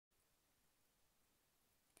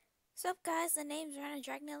What's up, guys? The name's Rana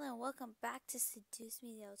Dragnell, and welcome back to Seduce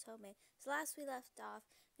Me the Otome. So last we left off,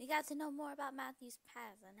 we got to know more about Matthew's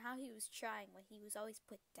past and how he was trying when he was always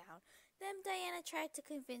put down. Then Diana tried to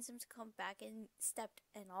convince him to come back and stepped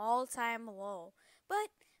an all-time low. But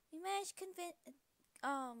we managed to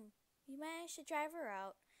drive her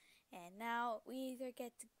out, and now we either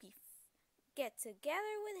get together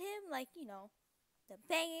with him, like the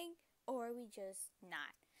banging, or we just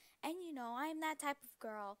not. And I'm that type of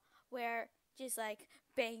girl where just like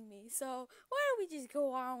bang me. So why don't we just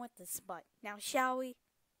go on with the smut now, shall we?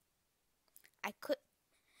 I could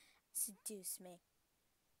seduce me.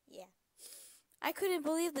 Yeah. I couldn't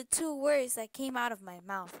believe the two words that came out of my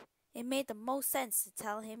mouth. It made the most sense to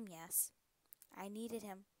tell him yes. I needed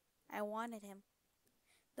him. I wanted him.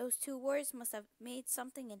 Those two words must have made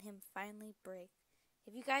something in him finally break.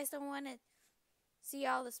 If you guys don't want to see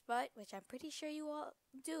all the smut, which I'm pretty sure you all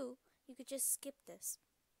do, you could just skip this.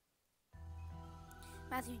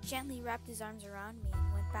 Matthew gently wrapped his arms around me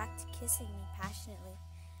and went back to kissing me passionately.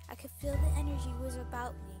 I could feel the energy was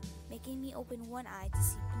about me, making me open one eye to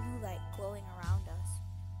see blue light glowing around us.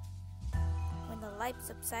 When the light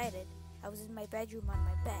subsided, I was in my bedroom on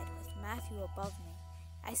my bed with Matthew above me.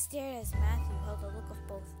 I stared as Matthew held a look of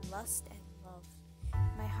both lust and love.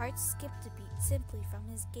 My heart skipped a beat simply from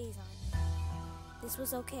his gaze on me. This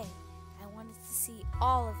was okay. I wanted to see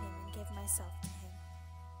all of him and give myself to him.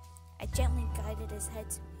 I gently guided his head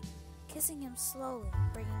to me, kissing him slowly,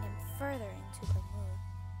 bringing him further into the mood.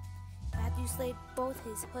 Matthew laid both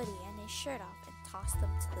his hoodie and his shirt off and tossed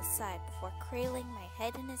them to the side before cradling my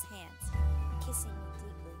head in his hands and kissing me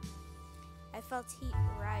deeply. I felt heat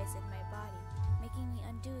rise in my body, making me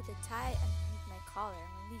undo the tie underneath my collar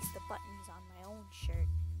and release the buttons on my own shirt.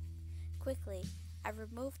 Quickly, I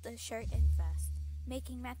removed the shirt and vest,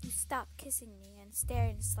 making Matthew stop kissing me and stare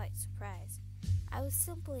in slight surprise. I was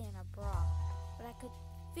simply in a bra, but I could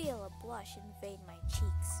feel a blush invade my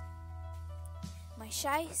cheeks. My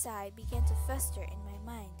shy side began to fester in my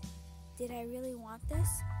mind. Did I really want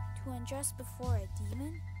this? To undress before a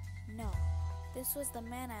demon? No, this was the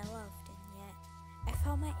man I loved, and yet I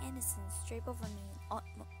felt my innocence drape over me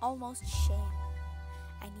in almost shame.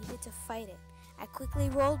 I needed to fight it. I quickly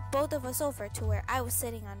rolled both of us over to where I was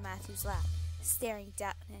sitting on Matthew's lap, staring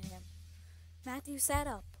down at him. Matthew sat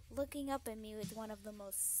up, looking up at me with one of the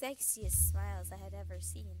most sexiest smiles I had ever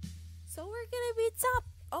seen. So we're gonna be top.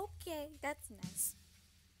 Okay, that's nice.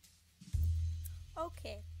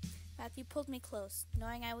 Okay. Matthew pulled me close,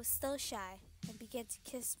 knowing I was still shy, and began to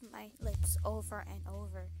kiss my lips over and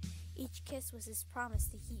over. Each kiss was his promise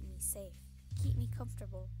to keep me safe, keep me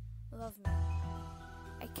comfortable, love me.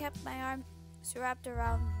 I kept my arms wrapped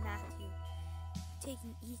around Matthew,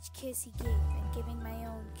 taking each kiss he gave and giving my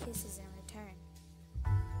own kisses in return.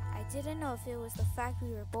 I didn't know if it was the fact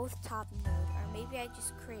we were both top nude or maybe I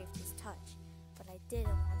just craved his touch, but I didn't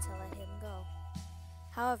want to let him go.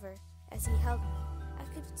 However, as he held me, I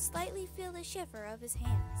could slightly feel the shiver of his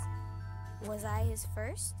hands. Was I his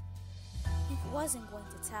first? He wasn't going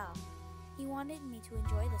to tell. He wanted me to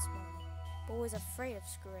enjoy this moment, but was afraid of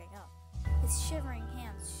screwing up. His shivering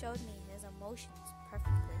hands showed me his emotions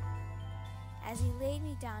perfectly. As he laid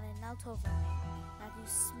me down and knelt over me, Matthew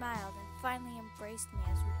smiled and finally embraced me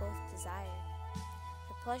as we both desired.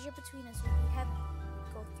 The pleasure between us would be heaven.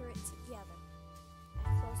 We'd go through it together.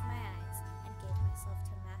 I closed my eyes and gave myself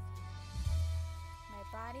to Matthew. My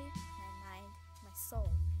body, my mind, my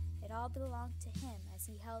soul, it all belonged to him as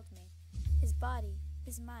he held me. His body,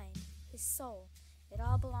 his mind, his soul, it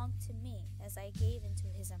all belonged to me as I gave into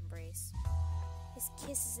his embrace. His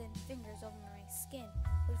kisses and fingers over my skin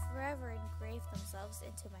would forever engrave themselves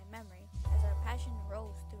into my memory as our passion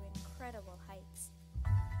rose through incredible heights.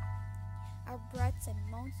 Our breaths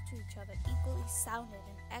and moans to each other equally sounded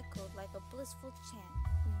and echoed like a blissful chant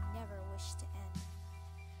we never wished to end.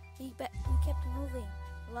 We kept moving,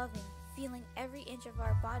 loving, feeling every inch of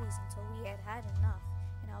our bodies until we had had enough,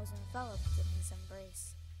 and I was enveloped in his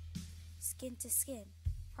embrace. Skin to skin,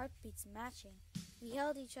 heartbeats matching, we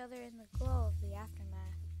held each other in the glow of the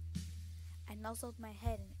aftermath. I nuzzled my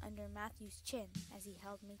head under Matthew's chin as he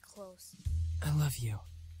held me close. I love you.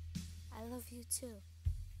 I love you too.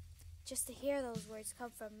 Just to hear those words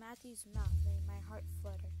come from Matthew's mouth made my heart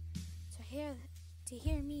flutter. To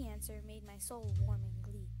hear me answer made my soul warm in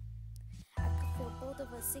glee. I could feel both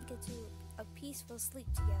of us sink into a peaceful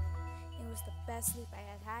sleep together. It was the best sleep I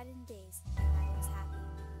had had in days, and I was happy.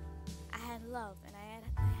 I had love and I had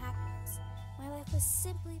my happiness. My life was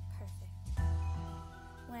simply perfect.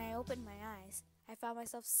 When I opened my eyes, I found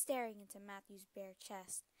myself staring into Matthew's bare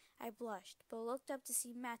chest. I blushed, but looked up to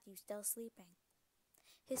see Matthew still sleeping.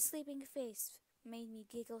 His sleeping face made me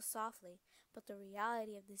giggle softly, but the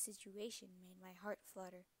reality of the situation made my heart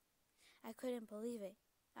flutter. I couldn't believe it.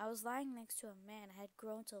 I was lying next to a man I had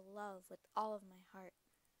grown to love with all of my heart.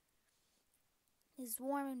 His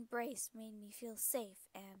warm embrace made me feel safe,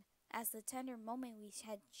 and as the tender moment we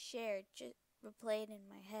had shared replayed in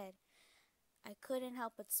my head, I couldn't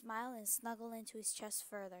help but smile and snuggle into his chest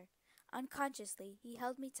further. Unconsciously, he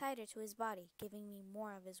held me tighter to his body, giving me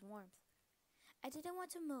more of his warmth. I didn't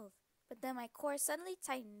want to move, but then my core suddenly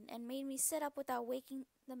tightened and made me sit up without waking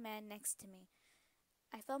the man next to me.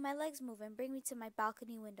 I felt my legs move and bring me to my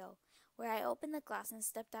balcony window, where I opened the glass and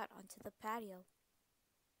stepped out onto the patio.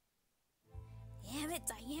 Damn it,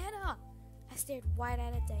 Diana! I stared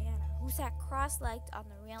wide-eyed at Diana, who sat cross-legged on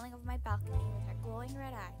the railing of my balcony with her glowing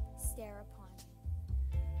red eye stare upon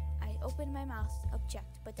me. I opened my mouth to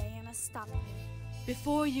object, but Diana stopped me.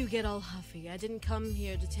 Before you get all huffy, I didn't come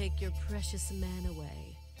here to take your precious man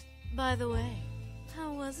away. By the way,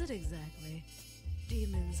 how was it exactly?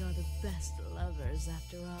 Demons are the best lovers,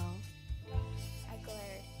 after all. I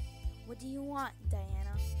glared. What do you want,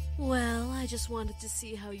 Diana? Well, I just wanted to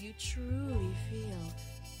see how you truly feel.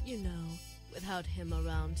 You know, without him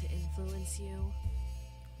around to influence you.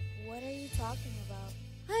 What are you talking about?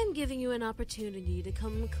 I'm giving you an opportunity to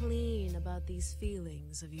come clean about these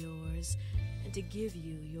feelings of yours and to give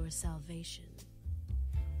you your salvation.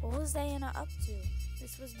 What was Diana up to?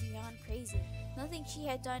 This was beyond crazy. Nothing she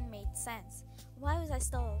had done made sense. Why was I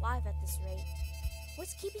still alive at this rate?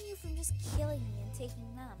 What's keeping you from just killing me and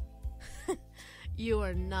taking them? You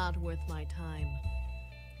are not worth my time.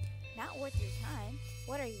 Not worth your time?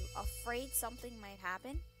 What are you, afraid something might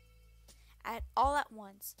happen? All at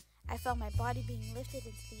once, I felt my body being lifted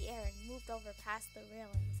into the air and moved over past the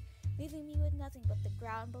railings, leaving me with nothing but the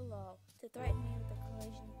ground below to threaten me with a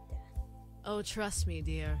collision of death. Oh, trust me,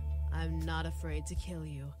 dear. I'm not afraid to kill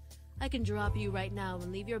you. I can drop you right now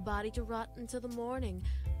and leave your body to rot until the morning,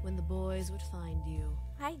 when the boys would find you.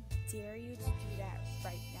 I dare you to do that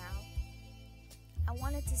right now. I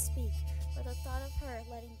wanted to speak, but the thought of her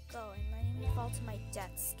letting go and letting me fall to my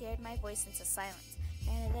death scared my voice into silence,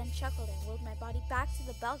 and I then chuckled and rolled my body back to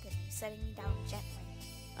the balcony, setting me down gently.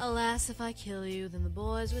 Alas, if I kill you, then the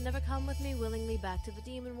boys would never come with me willingly back to the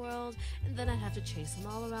demon world, and then I'd have to chase them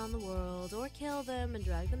all around the world, or kill them and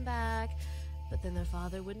drag them back. But then their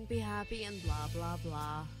father wouldn't be happy, and blah blah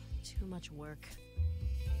blah. Too much work.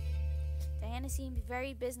 Diana seemed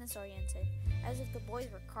very business-oriented, as if the boys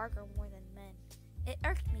were cargo more than men. It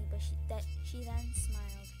irked me, but she then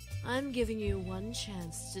smiled. I'm giving you one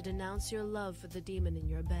chance to denounce your love for the demon in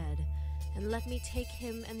your bed, and let me take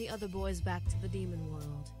him and the other boys back to the demon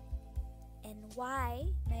world. And why,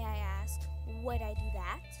 may I ask, would I do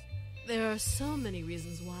that? There are so many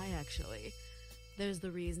reasons why, actually. There's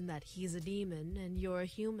the reason that he's a demon and you're a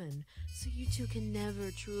human, so you two can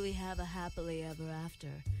never truly have a happily ever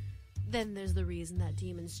after. Then there's the reason that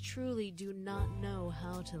demons truly do not know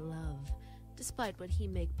how to love, despite what he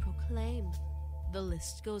may proclaim. The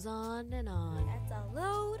list goes on and on. That's a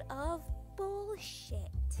load of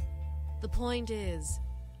bullshit. The point is,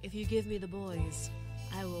 if you give me the boys,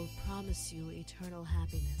 I will promise you eternal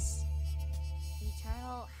happiness.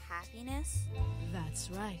 Eternal happiness?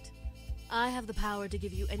 That's right. I have the power to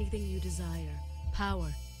give you anything you desire. Power,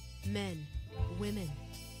 men, women,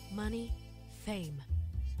 money, fame.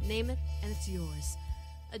 Name it, and it's yours.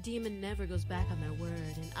 A demon never goes back on their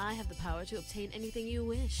word, and I have the power to obtain anything you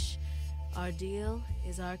wish. Our deal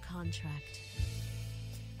is our contract.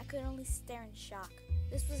 I could only stare in shock.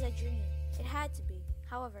 This was a dream. It had to be.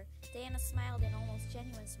 However, Diana smiled an almost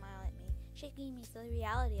genuine smile at me, shaking me to the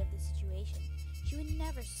reality of the situation. She would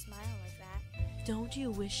never smile like that. Don't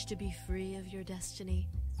you wish to be free of your destiny?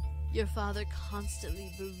 Your father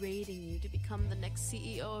constantly berating you to become the next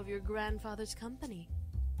CEO of your grandfather's company.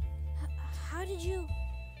 How did you...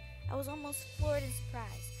 I was almost floored in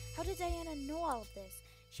surprise. How did Diana know all of this?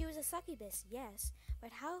 She was a succubus, yes,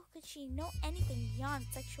 but how could she know anything beyond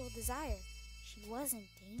sexual desire? She wasn't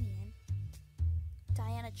Damien.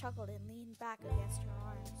 Diana chuckled and leaned back against her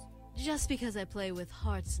arms. Just because I play with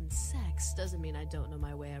hearts and sex doesn't mean I don't know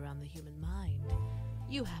my way around the human mind.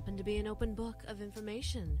 You happen to be an open book of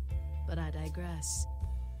information, but I digress.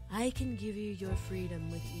 I can give you your freedom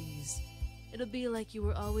with ease. It'll be like you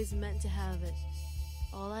were always meant to have it.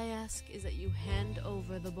 All I ask is that you hand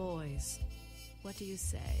over the boys. What do you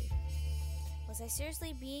say? Was I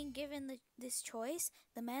seriously being given this choice?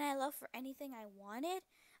 The man I loved for anything I wanted?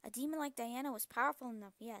 A demon like Diana was powerful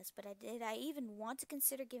enough, yes, but did I even want to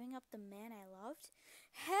consider giving up the man I loved?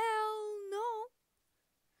 Hell no!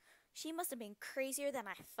 She must have been crazier than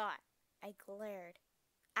I thought. I glared.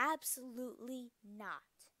 Absolutely not.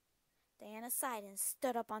 Diana sighed and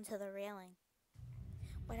stood up onto the railing.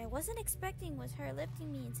 What I wasn't expecting was her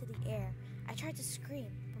lifting me into the air. I tried to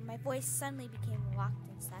scream, but my voice suddenly became locked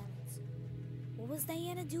in silence. What was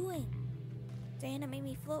Diana doing? Diana made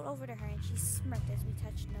me float over to her and she smirked as we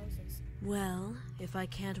touched noses. Well, if I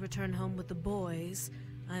can't return home with the boys,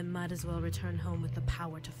 I might as well return home with the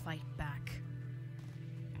power to fight back.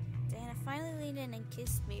 Diana finally leaned in and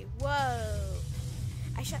kissed me. Whoa!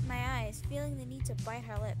 I shut my eyes, feeling the need to bite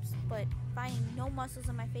her lips, but finding no muscles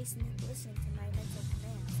on my face and listening to my mental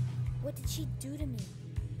commands. What did she do to me?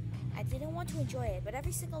 I didn't want to enjoy it, but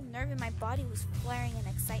every single nerve in my body was flaring in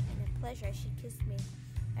excitement and pleasure as she kissed me.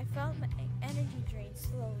 I felt my energy drain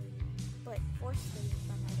slowly, but forcefully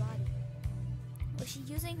from my body. Was she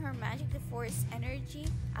using her magic to force energy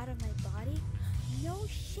out of my body? No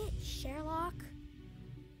shit, Sherlock!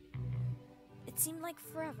 It seemed like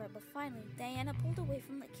forever, but finally, Diana pulled away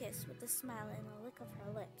from the kiss with a smile and a lick of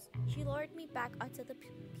her lips. She lured me back onto the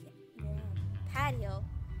patio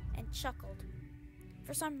and chuckled.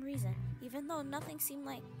 For some reason, even though nothing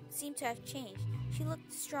seemed to have changed, she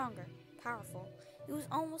looked stronger, powerful. It was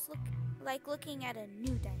almost like looking at a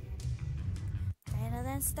new Diana. Diana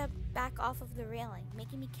then stepped back off of the railing,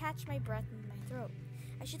 making me catch my breath in my throat.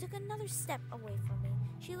 As she took another step away from me,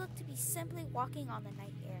 she looked to be simply walking on the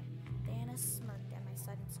night air. Diana smirked at my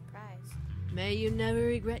sudden surprise. May you never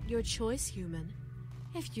regret your choice, human.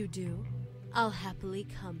 If you do, I'll happily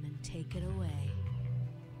come and take it away.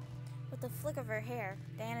 With a flick of her hair,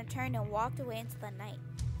 Diana turned and walked away into the night,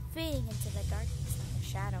 fading into the darkness like a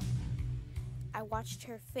shadow. I watched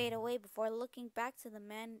her fade away before looking back to the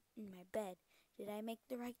man in my bed. Did I make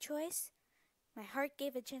the right choice? My heart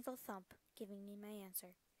gave a gentle thump, giving me my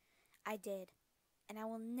answer. I did, and I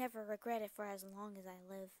will never regret it for as long as I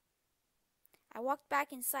live. I walked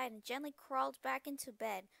back inside and gently crawled back into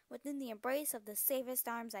bed within the embrace of the safest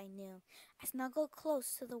arms I knew. I snuggled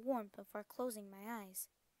close to the warmth before closing my eyes.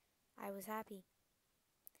 I was happy.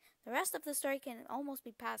 The rest of the story can almost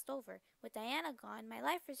be passed over. With Diana gone, my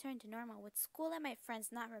life returned to normal, with school and my friends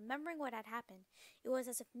not remembering what had happened. It was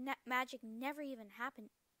as if magic never even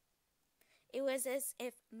happened. It was as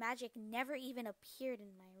if magic never even appeared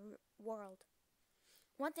in my world.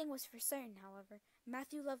 One thing was for certain, however.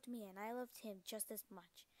 Matthew loved me and I loved him just as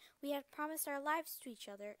much. We had promised our lives to each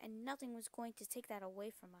other, and nothing was going to take that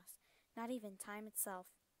away from us, not even time itself.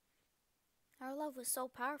 Our love was so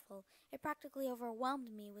powerful, it practically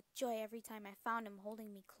overwhelmed me with joy every time I found him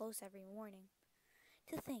holding me close every morning.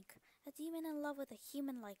 To think, a demon in love with a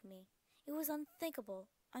human like me. It was unthinkable,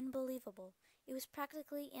 unbelievable. It was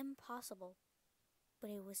practically impossible.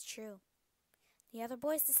 But it was true. The other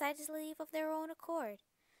boys decided to leave of their own accord.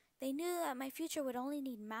 They knew that my future would only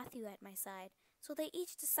need Matthew at my side, so they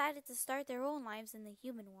each decided to start their own lives in the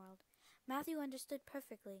human world. Matthew understood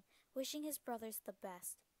perfectly, wishing his brothers the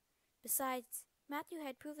best. Besides, Matthew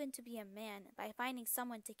had proven to be a man by finding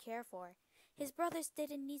someone to care for. His brothers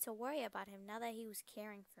didn't need to worry about him now that he was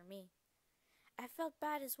caring for me. I felt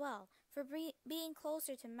bad as well for being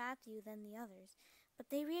closer to Matthew than the others, but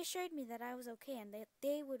they reassured me that I was okay and that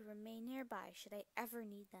they would remain nearby should I ever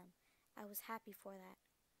need them. I was happy for that.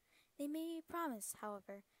 They made me promise,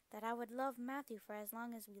 however, that I would love Matthew for as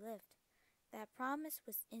long as we lived. That promise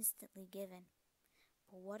was instantly given.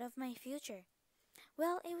 But what of my future?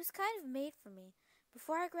 Well, it was kind of made for me.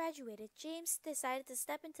 Before I graduated, James decided to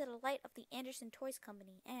step into the light of the Anderson Toys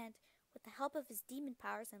Company and, with the help of his demon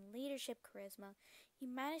powers and leadership charisma, he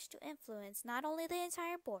managed to influence not only the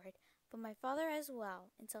entire board, but my father as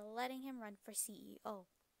well, into letting him run for CEO.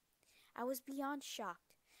 I was beyond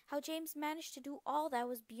shocked. How James managed to do all that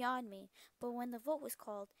was beyond me, but when the vote was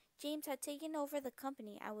called, James had taken over the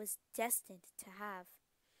company I was destined to have.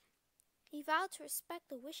 He vowed to respect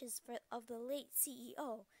the wishes of the late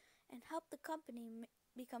CEO and help the company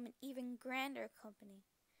become an even grander company.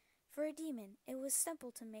 For a demon, it was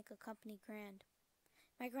simple to make a company grand.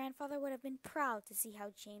 My grandfather would have been proud to see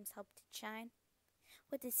how James helped it shine.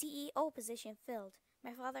 With the CEO position filled,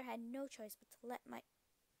 my father had no choice but to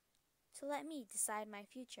let me decide my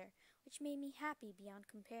future, which made me happy beyond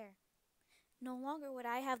compare. No longer would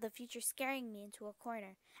I have the future scaring me into a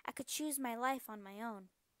corner. I could choose my life on my own.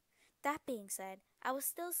 That being said, I was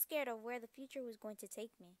still scared of where the future was going to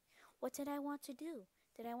take me. What did I want to do?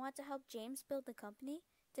 Did I want to help James build the company?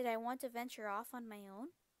 Did I want to venture off on my own?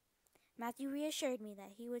 Matthew reassured me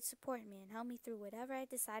that he would support me and help me through whatever I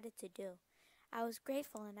decided to do. I was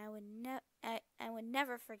grateful and I would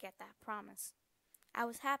never forget that promise. I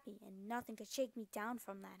was happy and nothing could shake me down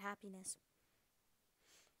from that happiness.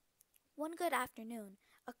 One good afternoon,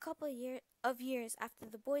 a couple of years after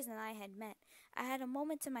the boys and I had met, I had a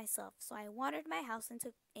moment to myself, so I wandered my house and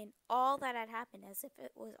took in all that had happened as if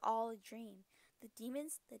it was all a dream. The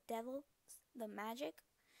demons, the devils, the magic.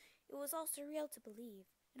 It was all surreal to believe.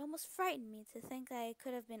 It almost frightened me to think that it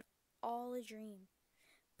could have been all a dream.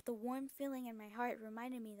 But the warm feeling in my heart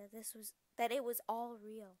reminded me that it was all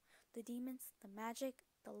real. The demons, the magic,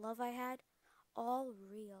 the love I had, all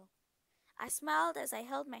real. I smiled as I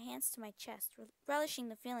held my hands to my chest, relishing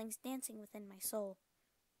the feelings dancing within my soul.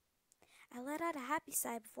 I let out a happy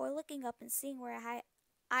sigh before looking up and seeing where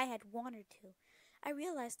I had wandered to. I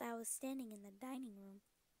realized I was standing in the dining room.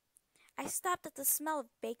 I stopped at the smell of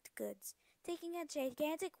baked goods. Taking a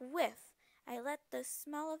gigantic whiff, I let the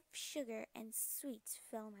smell of sugar and sweets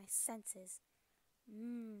fill my senses.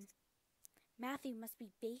 Matthew must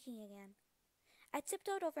be baking again. I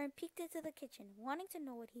tiptoed over and peeked into the kitchen, wanting to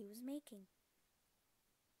know what he was making.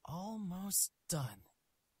 Almost done.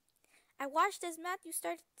 I watched as Matthew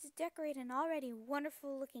started to decorate an already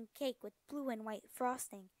wonderful-looking cake with blue and white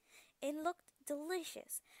frosting. It looked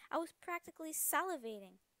delicious. I was practically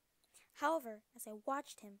salivating. However, as I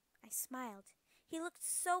watched him, I smiled. He looked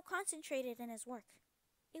so concentrated in his work.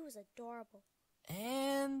 It was adorable.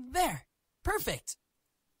 And there! Perfect!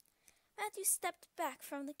 Matthew stepped back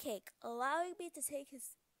from the cake, allowing me to see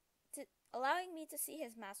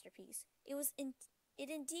his masterpiece. It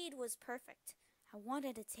indeed was perfect. I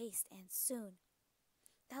wanted a taste, and soon.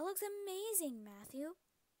 That looks amazing, Matthew.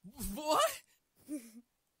 What?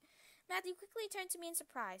 Matthew quickly turned to me in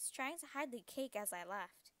surprise, trying to hide the cake as I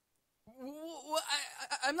laughed.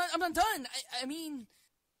 I'm not done. I mean...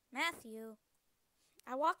 Matthew.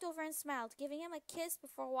 I walked over and smiled, giving him a kiss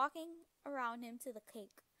before walking around him to the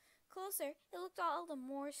cake. Closer, it looked all the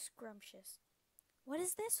more scrumptious. What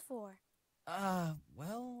is this for?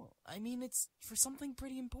 Well, I mean, it's for something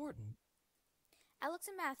pretty important. I looked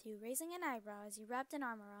at Matthew, raising an eyebrow as he wrapped an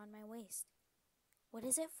arm around my waist. What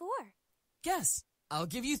is it for? Guess. I'll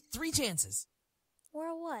give you 3 chances.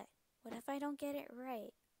 Or what? What if I don't get it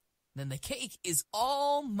right? Then the cake is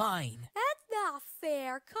all mine. That's not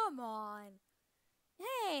fair. Come on.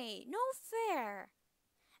 Hey, no fair.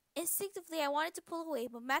 Instinctively, I wanted to pull away,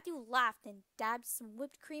 but Matthew laughed and dabbed some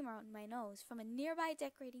whipped cream on my nose from a nearby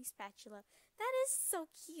decorating spatula. That is so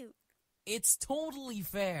cute. It's totally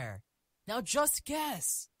fair. Now just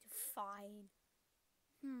guess. Fine.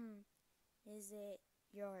 Is it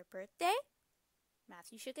your birthday?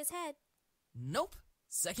 Matthew shook his head. Nope.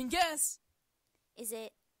 Second guess. Is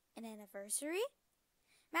it an anniversary?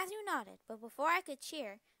 Matthew nodded, but before I could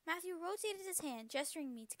cheer, Matthew rotated his hand,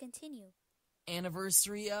 gesturing me to continue.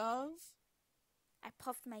 Anniversary of? I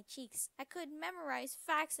puffed my cheeks. I could memorize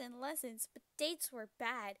facts and lessons, but dates were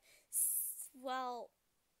bad. Well,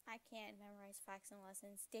 I can't memorize facts and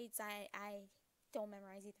lessons. Dates, I don't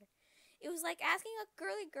memorize either. It was like asking a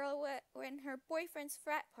girly girl when her boyfriend's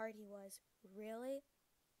frat party was. Really?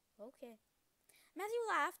 Okay. Matthew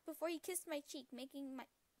laughed before he kissed my cheek, making my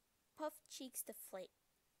puffed cheeks deflate.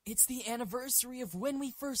 It's the anniversary of when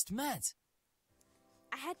we first met.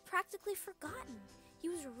 I had practically forgotten. He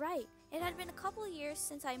was right. It had been a couple of years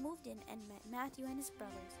since I moved in and met Matthew and his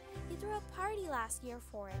brothers. He threw a party last year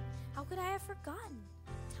for it. How could I have forgotten?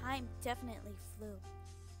 Time definitely flew.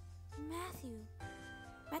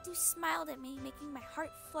 Matthew smiled at me, making my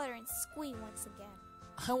heart flutter and squeak once again.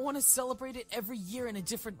 I want to celebrate it every year in a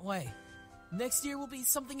different way. Next year will be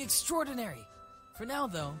something extraordinary. For now,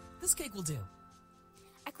 though, this cake will do.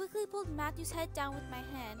 I quickly pulled Matthew's head down with my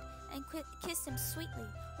hand and kissed him sweetly,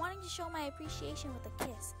 wanting to show my appreciation with a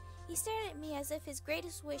kiss. He stared at me as if his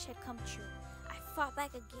greatest wish had come true. I fought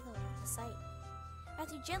back a giggle at the sight.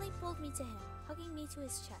 Matthew gently pulled me to him, hugging me to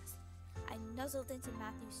his chest. I nuzzled into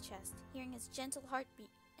Matthew's chest, hearing his gentle heartbeat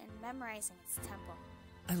and memorizing its tempo.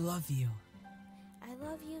 I love you. I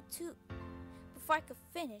love you too. Before I could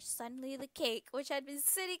finish, suddenly the cake, which had been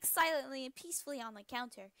sitting silently and peacefully on the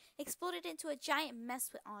counter, exploded into a giant mess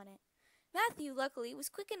on it. Matthew, luckily, was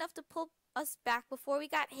quick enough to pull us back before we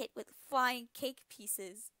got hit with flying cake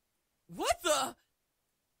pieces. What the?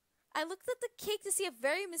 I looked at the cake to see a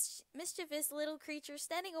very mischievous little creature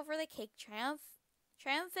standing over the cake, triumphant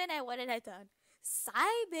at what it had done.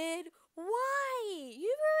 Simon, why?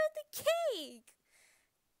 You ruined the cake!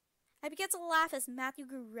 I began to laugh as Matthew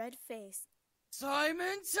grew red-faced.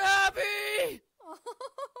 Simon Tabby!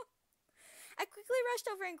 I quickly rushed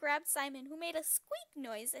over and grabbed Simon, who made a squeak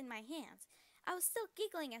noise in my hands. I was still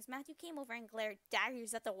giggling as Matthew came over and glared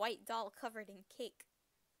daggers at the white doll covered in cake.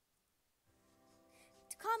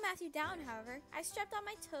 To calm Matthew down, however, I stretched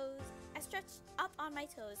up on my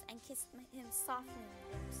toes and kissed him softly on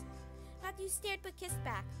the lips. Matthew stared but kissed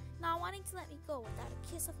back, not wanting to let me go without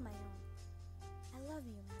a kiss of my own. love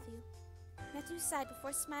you, Matthew. Matthew sighed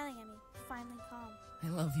before smiling at me, finally calm. I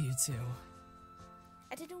love you too.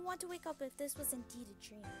 I didn't want to wake up if this was indeed a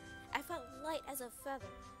dream. I felt light as a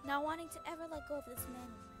feather, not wanting to ever let go of this man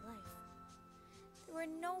in my life. There were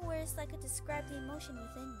no words that could describe the emotion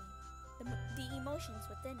within me. The emotions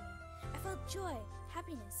within me. I felt joy,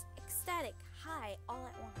 happiness, ecstatic, high, all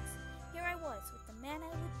at once. Here I was, with the man I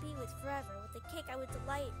would be with forever, with the cake I would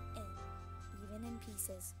delight in, even in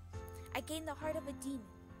pieces. I gained the heart of a demon,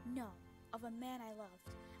 no, of a man I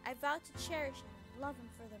loved. I vowed to cherish him and love him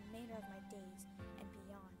for the remainder of my days and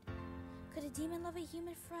beyond. Could a demon love a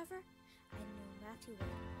human forever? I knew Matthew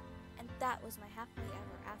would, and that was my happily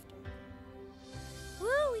ever after.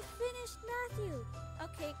 Woo, we finished Matthew!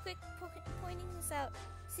 Okay, quick pointing this out.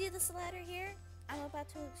 See this letter here? I'm about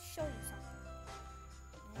to show you something.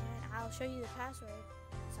 And I'll show you the password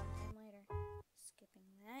sometime later. Skipping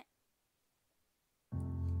that.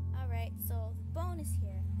 Alright, so the bonus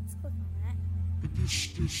here. Let's click on that.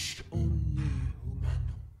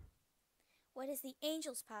 What is the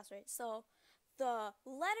angel's password? So the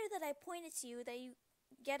letter that I pointed to you that you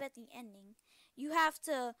get at the ending, you have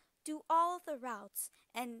to do all of the routes,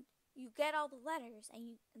 and you get all the letters,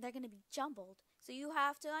 and they're going to be jumbled. So you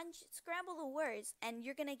have to unscramble the words, and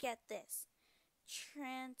you're going to get this.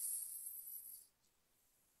 Transform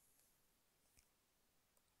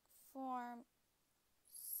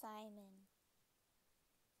Simon.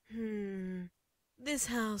 This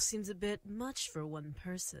house seems a bit much for one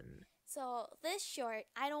person. So this short,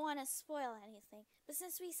 I don't want to spoil anything, but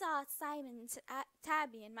since we saw Simon,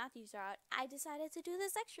 Tabby, and Matthew's route, I decided to do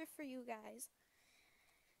this extra for you guys.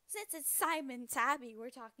 Since it's Simon Tabby we're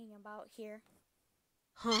talking about here.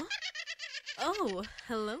 Huh? Oh,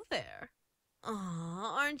 hello there.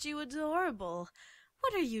 Aw, aren't you adorable?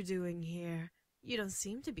 What are you doing here? You don't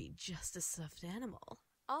seem to be just a stuffed animal.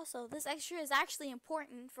 Also, this extra is actually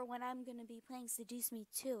important for when I'm going to be playing Seduce Me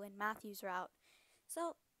 2 in Matthew's route.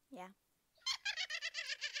 So, yeah.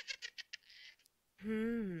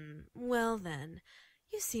 Well then,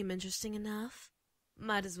 you seem interesting enough.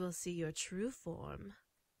 Might as well see your true form.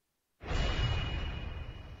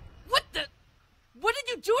 What the? What did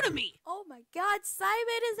you do to me? Oh my god,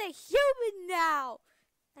 Simon is a human now!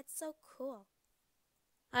 That's so cool.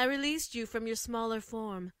 I released you from your smaller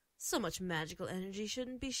form. So much magical energy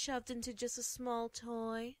shouldn't be shoved into just a small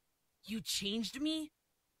toy. You changed me?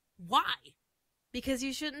 Why? Because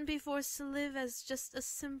you shouldn't be forced to live as just a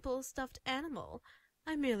simple stuffed animal.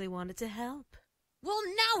 I merely wanted to help. Well,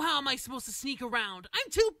 now how am I supposed to sneak around?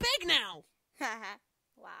 I'm too big now!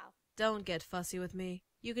 Wow. Don't get fussy with me.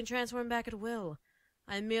 You can transform back at will.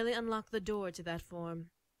 I merely unlocked the door to that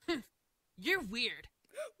form. You're weird.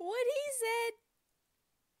 What he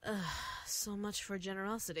said? So much for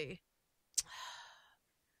generosity.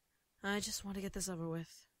 I just want to get this over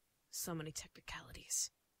with. So many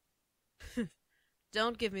technicalities.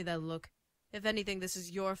 Don't give me that look. If anything, this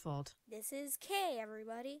is your fault. This is Kay,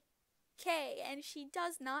 everybody. Kay, and she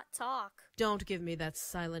does not talk. Don't give me that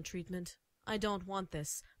silent treatment. I don't want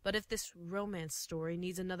this, but if this romance story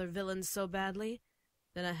needs another villain so badly,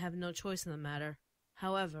 then I have no choice in the matter.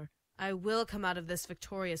 However, I will come out of this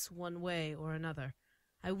victorious one way or another.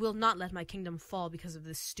 I will not let my kingdom fall because of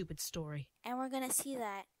this stupid story. And we're gonna see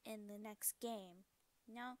that in the next game.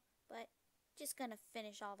 No, but just gonna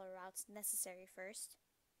finish all the routes necessary first.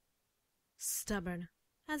 Stubborn.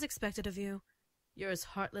 As expected of you. You're as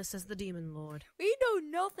heartless as the Demon Lord. We know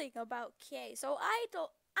nothing about Kay, so I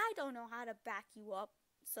don't know how to back you up.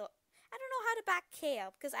 So I don't know how to back Kay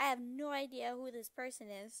up because I have no idea who this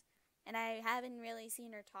person is, and I haven't really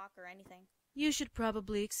seen her talk or anything. You should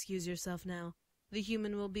probably excuse yourself now. The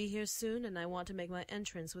human will be here soon, and I want to make my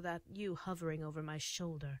entrance without you hovering over my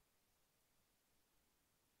shoulder.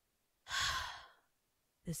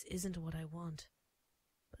 This isn't what I want,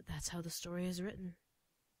 but that's how the story is written.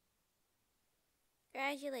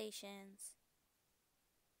 Congratulations.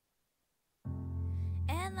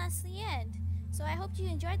 And that's the end. So I hope you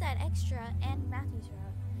enjoyed that extra and Matthew's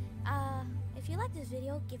route. If you like this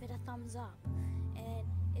video, give it a thumbs up. And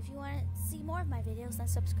if you want to see more of my videos, then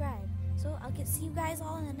subscribe. So I'll see you guys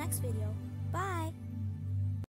all in the next video. Bye!